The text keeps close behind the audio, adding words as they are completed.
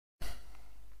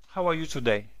How are you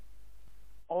today?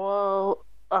 Well,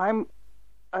 I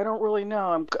don't really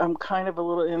know. I'm kind of a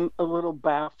little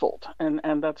baffled, and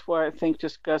that's why I think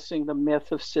discussing the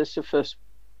myth of Sisyphus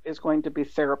is going to be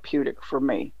therapeutic for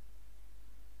me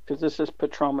because this is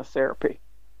patroma therapy.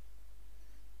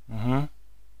 Mm-hmm.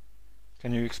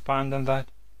 Can you expand on that?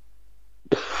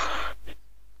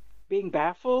 Being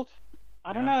baffled,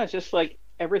 I don't Yeah. know. It's just like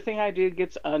everything I do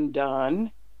gets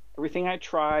undone. Everything I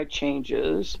try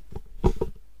changes.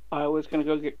 I was going to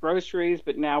go get groceries,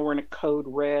 but now we're in a code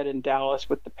red in Dallas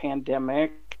with the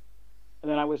pandemic.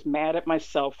 And then I was mad at my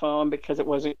cell phone because it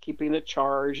wasn't keeping the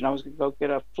charge, and I was going to go get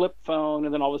a flip phone,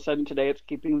 and then all of a sudden today it's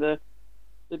keeping the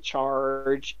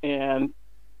charge. And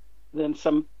then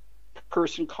some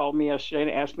person called me yesterday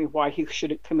and asked me why he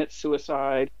shouldn't commit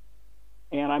suicide.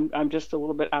 And I'm just a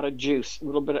little bit out of juice, a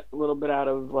little bit out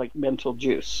of like mental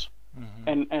juice.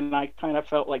 Mm-hmm. And I kind of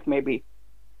felt like maybe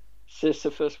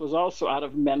Sisyphus was also out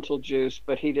of mental juice,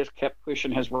 but he just kept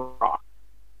pushing his rock.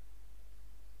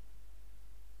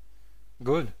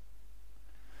 Good.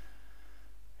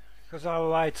 Because I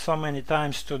lied so many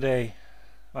times today.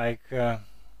 Me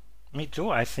too.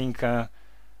 I think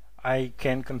I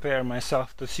can compare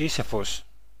myself to Sisyphus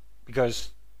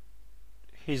because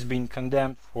he's been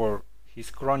condemned for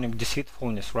his chronic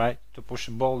deceitfulness, right? To push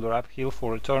a boulder uphill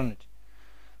for eternity.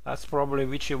 That's probably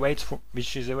which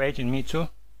is awaiting me too.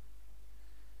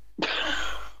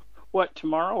 What,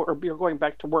 tomorrow, or you're going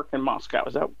back to work in Moscow?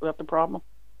 Is that the problem,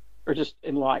 or just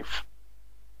in life?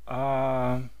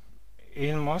 Uh,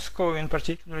 in Moscow, in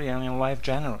particular,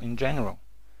 and in general.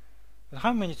 But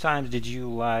how many times did you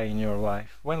lie in your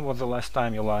life? When was the last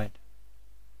time you lied?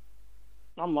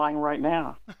 I'm lying right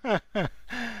now. Yeah,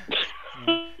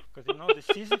 because the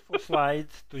Sisyphus lied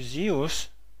to Zeus.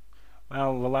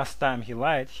 Well, the last time he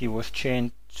lied, he was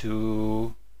chained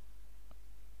to,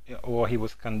 or he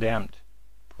was condemned,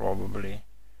 probably.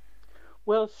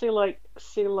 Well, see, like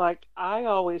I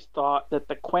always thought that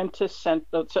the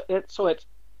quintessential, so it's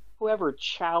whoever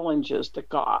challenges the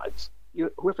gods.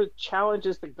 Whoever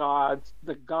challenges the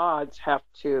gods have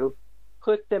to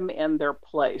put them in their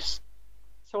place.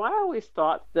 So I always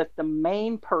thought that the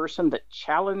main person that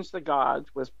challenged the gods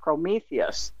was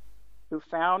Prometheus, who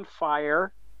found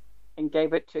fire and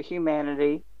gave it to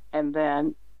humanity, and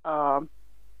then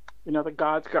the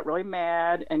gods got really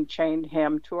mad and chained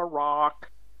him to a rock,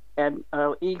 and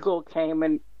an eagle came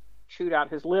and chewed out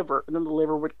his liver, and then the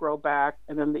liver would grow back,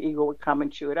 and then the eagle would come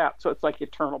and chew it out. So it's like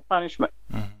eternal punishment.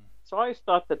 Mhm. So I always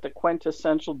thought that the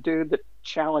quintessential dude that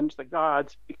challenged the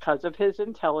gods because of his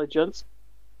intelligence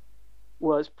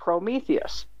was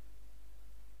Prometheus.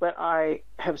 But I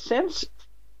have since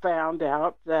found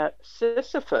out that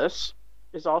Sisyphus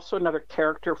is also another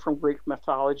character from Greek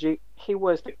mythology. He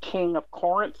was the king of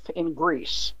Corinth in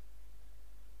Greece,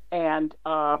 and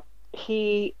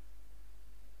he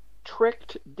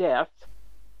tricked death,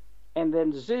 and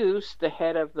then Zeus, the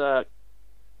head of the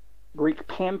Greek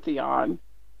pantheon,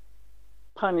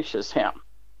 punishes him.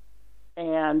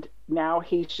 And now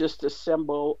he's just a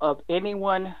symbol of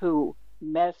anyone who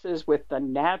messes with the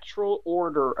natural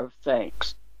order of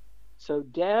things. So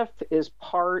death is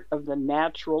part of the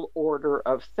natural order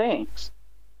of things.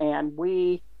 And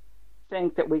we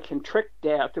think that we can trick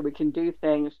death, that we can do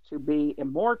things to be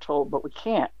immortal, but we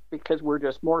can't because we're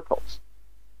just mortals.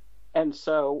 And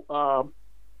so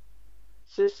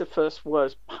Sisyphus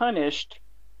was punished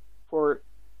for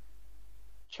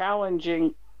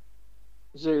challenging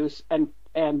Zeus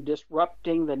and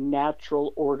disrupting the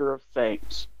natural order of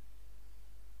things.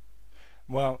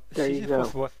 Well, There you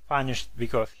Sisyphus go. was punished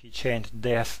because he chained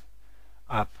death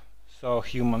up so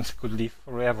humans could live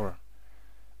forever.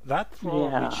 That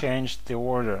probably Yeah. changed the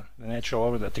order, the natural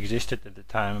order that existed at the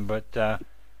time, but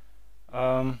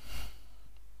um,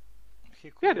 he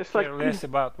Yeah, couldn't just like care less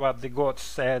about what the gods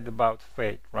said about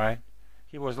fate, right?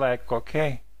 He was like,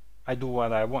 okay, I do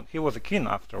what I want. He was a king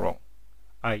after all.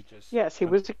 I just, yes, he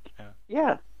was. yeah.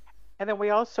 Yeah, and then we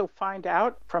also find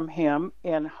out from him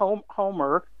in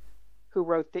Homer, who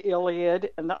wrote the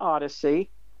Iliad and the Odyssey.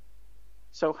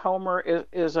 So Homer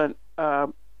is a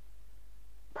part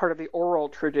of the oral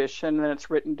tradition, and it's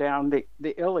written down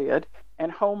the Iliad.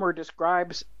 And Homer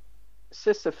describes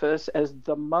Sisyphus as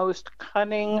the most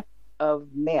cunning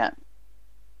of men.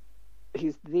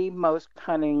 He's the most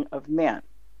cunning of men.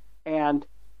 And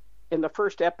in the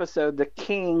first episode, the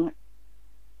king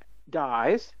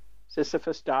dies,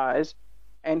 Sisyphus dies,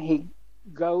 and he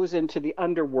goes into the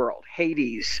underworld,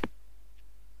 Hades.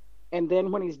 And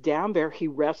then when he's down there, he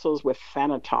wrestles with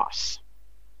Thanatos.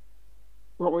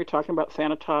 Weren't we talking about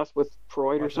Thanatos with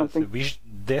Freud or Was that the something?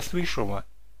 death wish or what?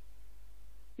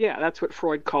 Yeah, that's what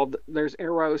Freud called. There's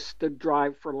eros, the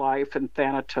drive for life, and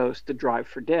thanatos, the drive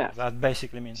for death. That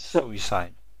basically means So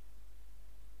suicide.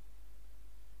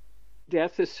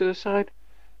 death is suicide.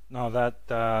 No, that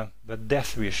the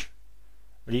death wish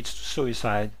leads to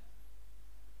suicide.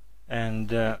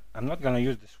 And I'm not going to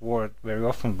use this word very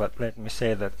often, but let me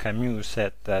say that Camus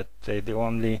said that the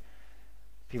only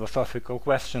philosophical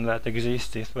question that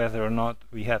exists is whether or not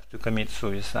we have to commit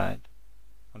suicide.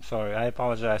 I'm sorry, I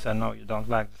apologize. I know you don't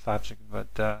like the subject,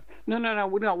 but No.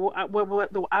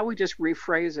 I would just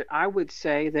rephrase it. I would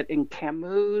say that in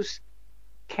Camus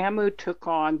took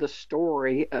on the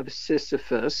story of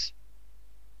Sisyphus,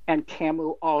 and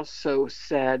Camus also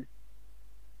said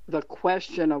the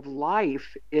question of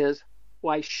life is,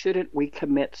 why shouldn't we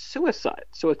commit suicide?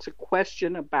 So it's a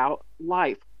question about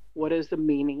life. What is the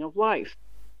meaning of life?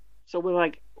 So we're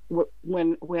like,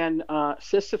 when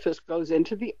Sisyphus goes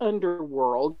into the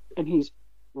underworld and he's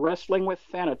wrestling with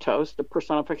Thanatos, the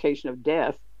personification of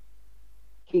death,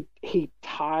 he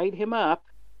tied him up,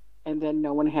 and then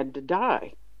no one had to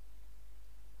die.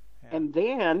 yeah. And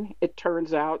then it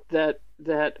turns out that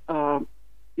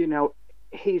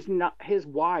he's not, his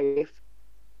wife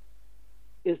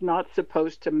is not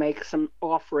supposed to make some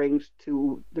offerings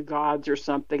to the gods or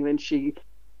something. Then she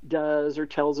does, or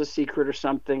tells a secret or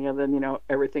something, and then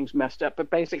everything's messed up. But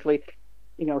basically,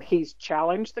 he's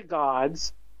challenged the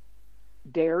gods,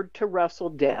 dared to wrestle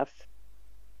death,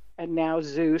 and now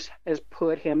Zeus has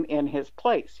put him in his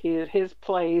place. His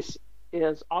place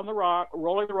is on the rock,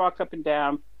 rolling the rock up and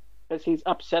down, because he's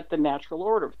upset the natural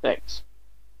order of things.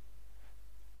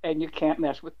 And you can't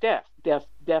mess with death.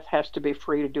 Death has to be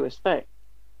free to do his thing.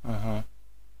 Uh-huh.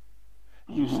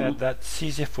 You said that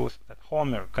Sisyphus, that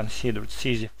Homer considered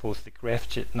Sisyphus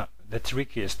the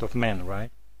trickiest of men,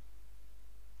 right?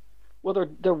 Well,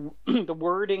 the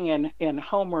wording in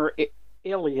Homer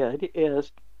Iliad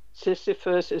is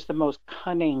Sisyphus is the most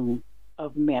cunning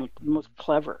of men, the most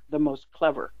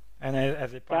clever. And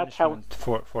as a punishment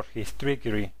for his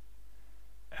trickery,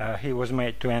 he was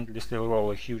made to endlessly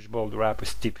roll a huge boulder up a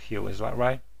steep hill, is that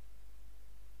right?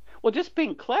 Well, just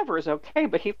being clever is okay,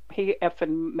 but he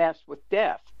effing messed with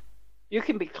death. You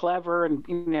can be clever and,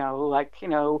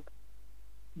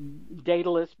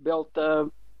 Daedalus built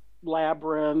the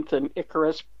labyrinth and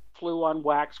Icarus flew on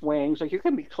wax wings. Like, you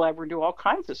can be clever and do all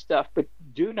kinds of stuff, but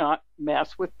do not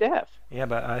mess with death. Yeah,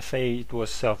 but I say it was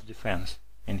self-defense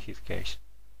in his case.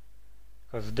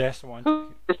 Because Death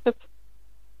wanted...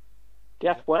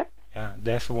 Death what? Yeah,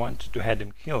 Death wanted to have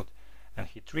him killed, and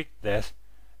he tricked Death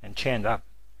and chained up.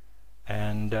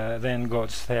 And then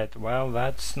God said, well,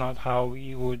 that's not how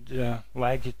we would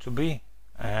like it to be.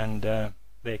 And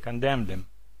they condemned him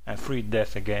and freed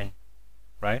Death again,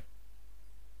 right?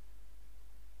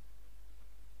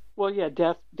 Well, yeah,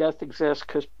 death exists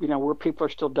because, where people are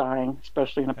still dying,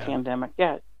 especially in a pandemic.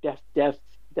 Yeah, death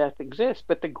exists.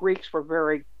 But the Greeks were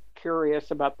very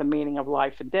curious about the meaning of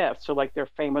life and death. So, like, they're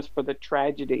famous for the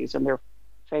tragedies, and they're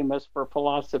famous for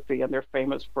philosophy, and they're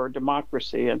famous for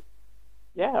democracy, and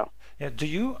yeah.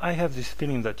 I have this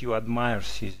feeling that you admire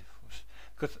Sisyphus,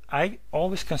 because I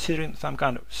always consider him some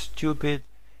kind of stupid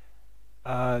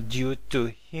due to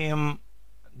him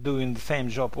doing the same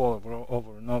job over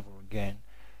and over again,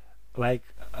 like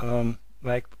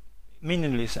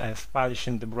meaningless as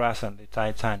polishing the brass on the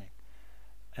Titanic.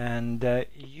 And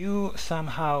you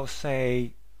somehow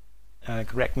say,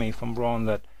 correct me if I'm wrong,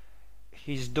 that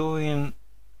he's doing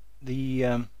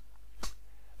the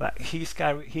he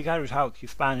carries out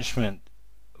his punishment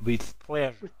with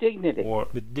pleasure, with dignity, or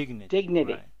with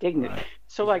dignity. Right.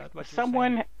 So, like,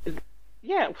 someone,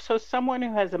 so someone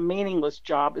who has a meaningless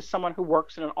job is someone who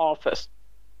works in an office,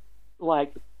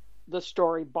 like the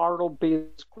story Bartleby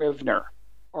Scrivener,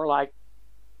 or like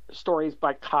stories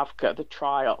by Kafka, The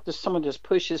Trial. Just someone just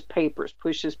pushes papers,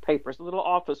 a little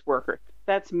office worker.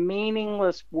 That's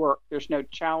meaningless work. There's no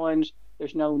challenge,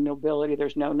 there's no nobility,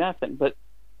 there's no nothing. But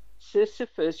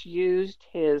Sisyphus used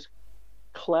his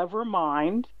clever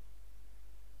mind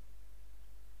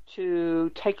to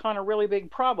take on a really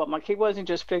big problem. Like, he wasn't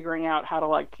just figuring out how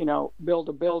to, build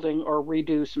a building or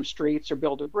redo some streets or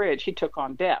build a bridge. He took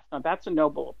on death. Now, that's a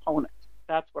noble opponent.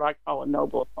 That's what I call a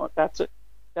noble opponent.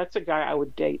 That's a guy I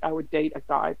would date. I would date a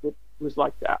guy that was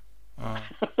like that.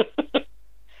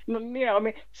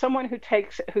 Someone who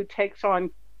takes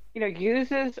on,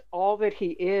 uses all that he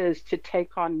is to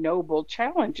take on noble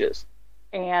challenges.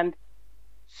 And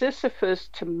Sisyphus,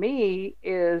 to me,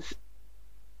 it's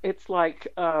like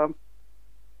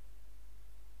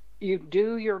you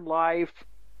do your life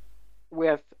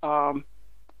with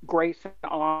grace and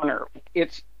honor.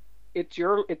 It's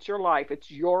your life.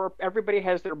 Everybody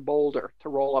has their boulder to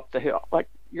roll up the hill. Like,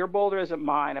 your boulder isn't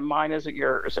mine, and mine isn't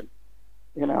yours, and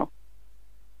you know,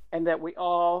 and that we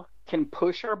all can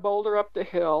push our boulder up the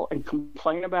hill and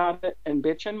complain about it and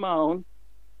bitch and moan,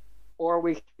 or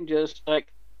we can just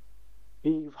like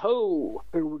heave ho,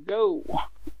 here we go.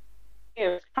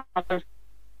 It's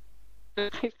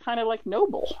he's kind of like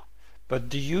noble. But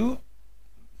do you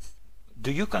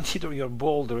consider your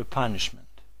boulder a punishment?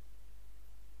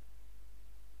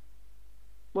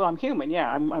 Well, I'm human. Yeah,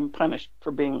 I'm punished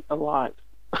for being alive.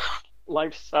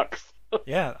 Life sucks.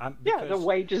 Yeah, Yeah, the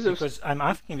wages of. Because I'm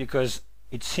asking because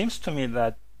it seems to me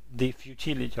that the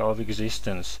futility of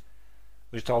existence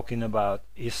we're talking about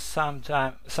is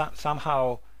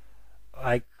somehow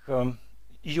like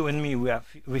you and me,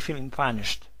 we feeling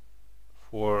punished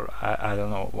for I don't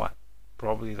know what.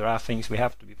 Probably there are things we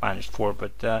have to be punished for,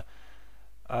 but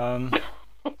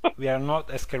we are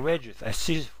not as courageous as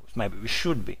Sisyphus. Maybe we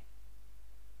should be.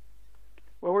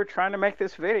 Well, we're trying to make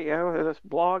this video, this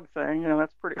blog thing.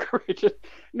 That's pretty courageous.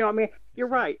 No, I mean, you're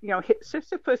right.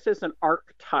 Sisyphus is an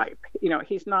archetype.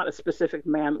 He's not a specific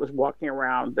man that was walking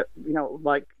around that,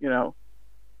 like,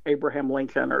 Abraham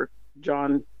Lincoln or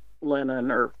John Lennon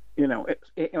or,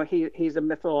 he's a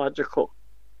mythological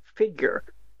figure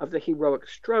of the heroic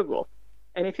struggle.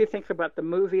 And if you think about the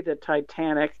movie, The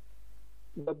Titanic,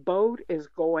 the boat is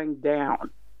going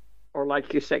down. Or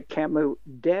like you said, Camus,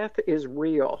 death is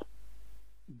real.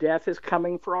 Death is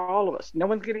coming for all of us. No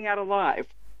one's getting out alive.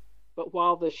 But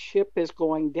while the ship is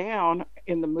going down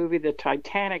in the movie The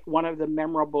Titanic, one of the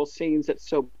memorable scenes that's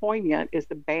so poignant is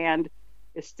the band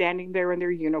is standing there in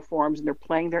their uniforms and they're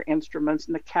playing their instruments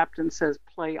and the captain says,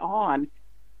 play on.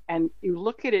 And you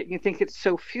look at it and you think it's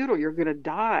so futile. You're going to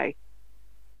die.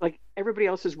 Like everybody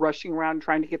else is rushing around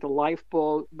trying to get the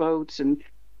lifeboats and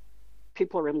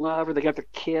people are in love or they got their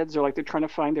kids or like they're trying to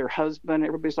find their husband.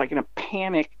 Everybody's like in a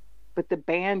panic. But the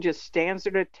band just stands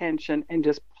at attention and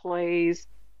just plays.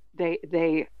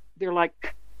 They're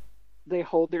like they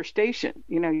hold their station.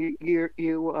 They're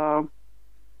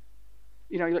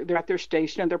at their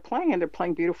station and they're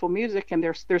playing beautiful music and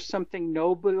there's something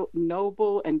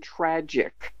noble and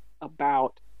tragic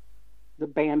about the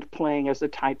band playing as the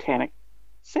Titanic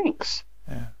sinks.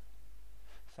 Yeah.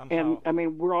 Somehow. And I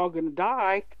mean, we're all going to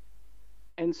die,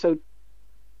 and so.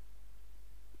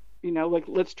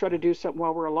 Let's try to do something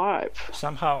while we're alive.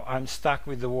 Somehow I'm stuck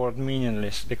with the word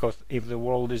meaningless, because if the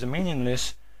world is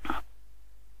meaningless,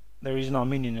 there is no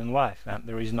meaning in life, and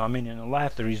there is no meaning in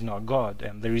life, there is no God,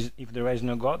 and if there is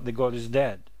no God, the God is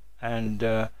dead,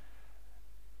 and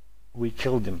we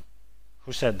killed him.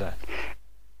 Who said that?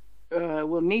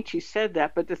 Well, Nietzsche said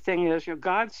that, but the thing is,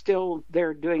 God's still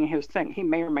there doing his thing. He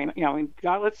may or may not,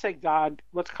 God, let's say God,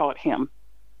 let's call it him.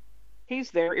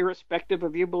 He's there irrespective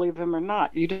of you believe him or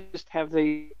not. You just have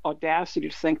the audacity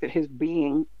to think that his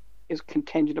being is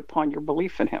contingent upon your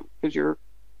belief in him because you're,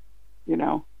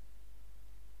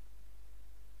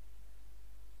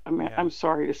 I'm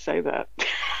sorry to say that.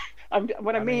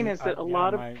 What I mean is that a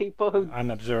lot of people who...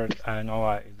 I'm absurd. I know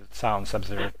it sounds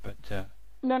absurd, but...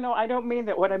 No, I don't mean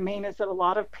that. What I mean is that a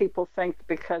lot of people think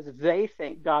because they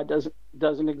think God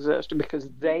doesn't exist, or because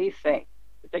they think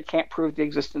they can't prove the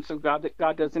existence of God, that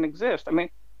God doesn't exist. I mean,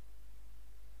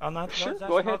 that's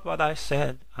not what I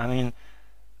said. I mean,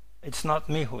 it's not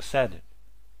me who said it.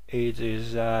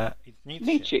 It's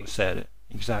Nietzsche who said it,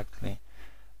 exactly.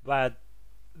 But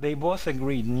they both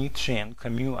agreed, Nietzsche and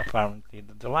Camus apparently,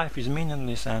 that the life is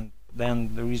meaningless and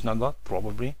then there is no God,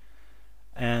 probably.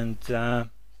 And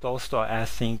Tolstoy, I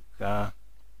think,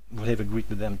 would have agreed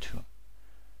with them too.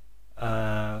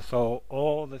 So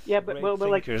all the great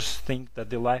thinkers think that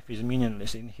the life is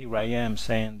meaningless, and here I am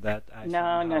saying that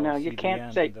no, you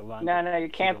can't say you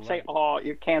can't say all.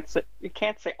 You can't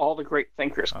say all the great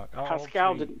thinkers.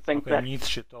 Pascal didn't think that.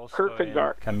 Nietzsche, Tolstoy,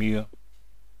 Kierkegaard, Camus,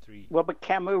 three. Well, but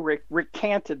Camus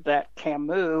recanted that.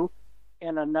 Camus,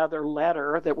 in another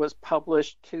letter that was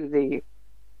published to the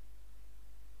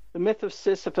Myth of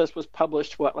Sisyphus was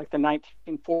published, like the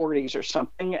 1940s or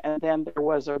something, and then there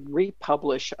was a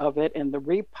republish of it, and the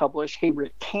republish, he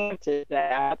recanted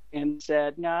that and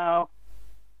said, no,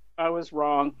 I was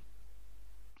wrong.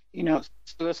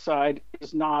 Suicide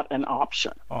is not an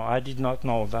option. Oh, I did not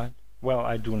know that. Well,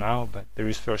 I do now, but there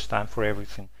is first time for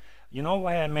everything. You know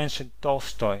why I mentioned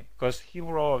Tolstoy? Because he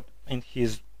wrote in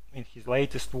his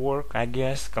latest work, I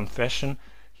guess, Confession,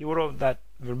 he wrote that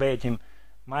verbatim,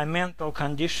 my mental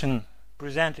condition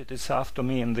presented itself to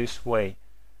me in this way.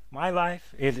 My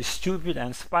life is a stupid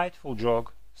and spiteful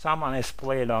joke someone has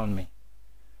played on me.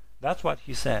 That's what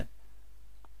he said.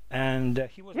 And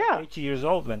he was 80 years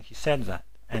old when he said that.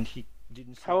 And he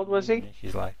didn't see How old was he? In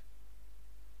his life.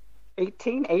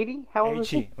 18, 80? How old was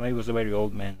he? Well, he was a very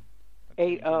old man.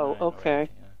 8 0. 29 or 80. Okay. Yeah.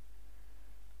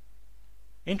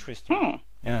 Interesting.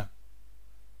 Yeah.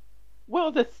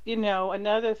 Well,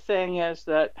 another thing is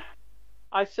that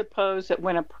I suppose that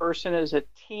when a person is a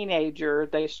teenager,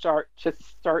 they start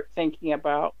thinking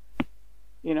about,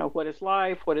 what is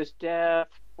life, what is death,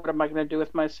 what am I going to do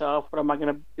with myself, what am I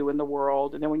going to do in the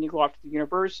world, and then when you go off to the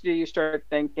university, you start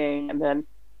thinking, and then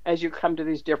as you come to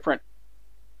these different,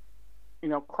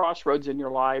 crossroads in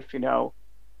your life,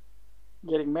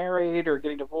 getting married or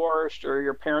getting divorced or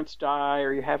your parents die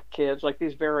or you have kids, like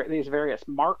these various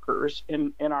markers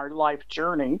in our life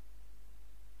journey,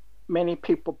 many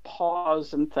people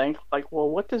pause and think like, well,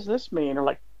 what does this mean? Or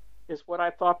like, is what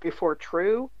I thought before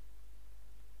true?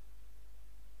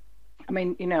 I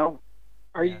mean,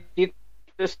 are Yeah. you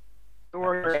this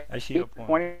or I see your point.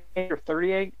 28 or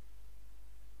 38?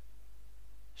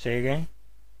 Say again?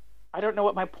 I don't know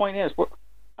what my point is.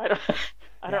 I don't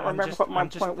Yeah, remember what my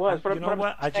point was. You know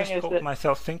what? I just saying caught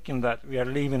myself thinking that we are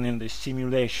living in this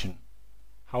simulation.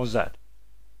 How's that?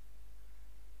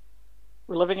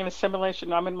 we're living in a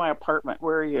simulation. I'm in my apartment.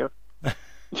 Where are you? It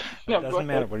No, go doesn't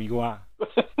matter ahead. where you are.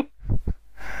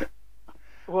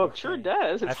 Well, it Okay. sure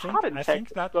does. It's hot in I Texas. think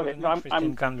that Go was ahead. an No,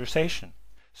 interesting conversation.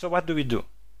 So what do we do?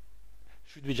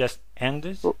 Should we just end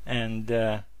this and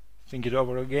think it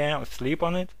over again or sleep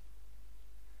on it?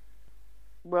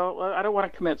 well, I don't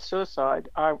want to commit suicide.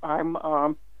 I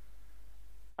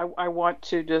want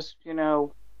to just,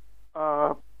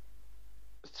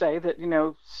 say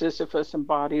that, Sisyphus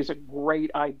embodies a great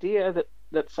idea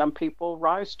that some people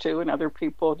rise to and other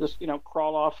people just,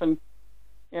 crawl off and,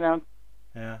 Yeah.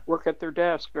 work at their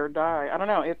desk or die. I don't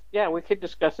know. We could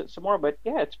discuss it some more, but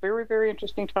yeah, it's very, very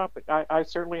interesting topic. I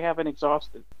certainly haven't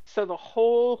exhausted. So the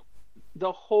whole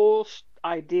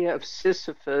idea of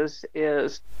Sisyphus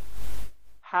is,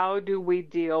 how do we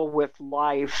deal with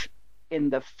life in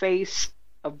the face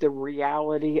of the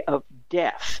reality of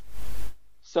death?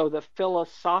 So the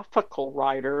philosophical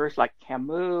writers like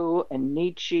Camus and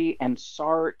Nietzsche and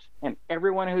Sartre and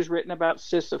everyone who's written about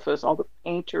Sisyphus, all the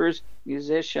painters,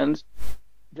 musicians,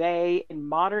 they, in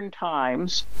modern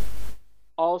times,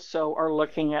 also are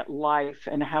looking at life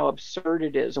and how absurd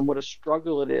it is and what a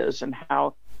struggle it is and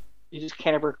how you just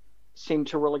can't ever seem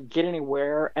to really get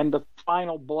anywhere. And the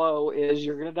final blow is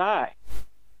you're going to die.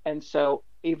 And so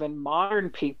even modern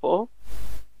people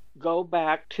go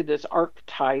back to this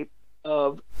archetype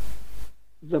of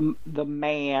the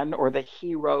man or the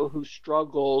hero who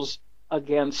struggles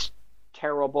against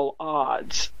terrible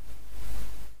odds.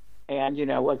 And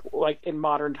like in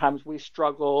modern times, we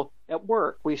struggle at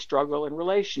work, we struggle in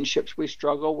relationships, we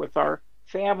struggle with our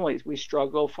families, we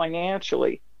struggle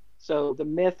financially. So the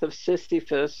myth of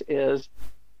Sisyphus is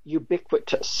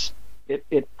ubiquitous.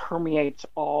 It permeates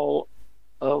all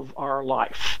of our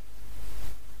life.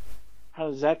 How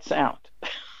does that sound?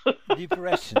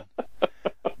 Depression,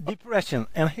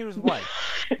 and here's why.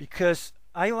 Because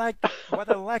what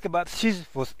I like about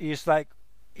Sisyphus is like,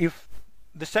 if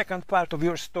the second part of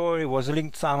your story was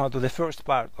linked somehow to the first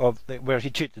part of where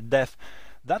he cheated death,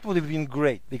 that would have been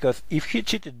great. Because if he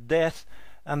cheated death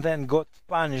and then God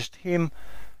punished him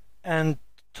and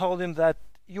told him that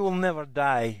you will never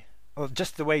die, or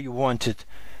just the way you want it,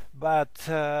 but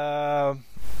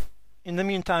in the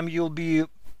meantime you'll be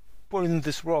pulling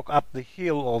this rock up the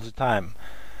hill all the time.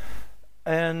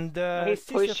 And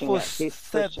Sisyphus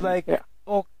said, like,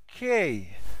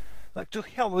 okay, like, to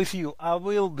hell with you, I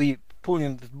will be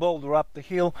pulling this boulder up the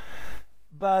hill,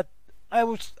 but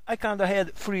I kind of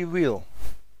had free will.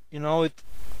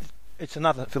 It's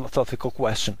another philosophical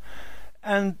question.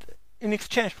 And in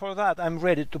exchange for that, I'm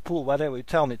ready to pull whatever you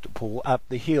tell me to pull up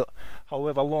the hill,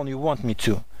 however long you want me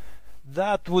to.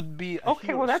 That would be a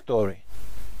hero story.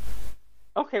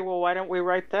 Okay, well, why don't we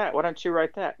write that? Why don't you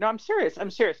write that? No, I'm serious.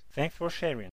 Thanks for sharing.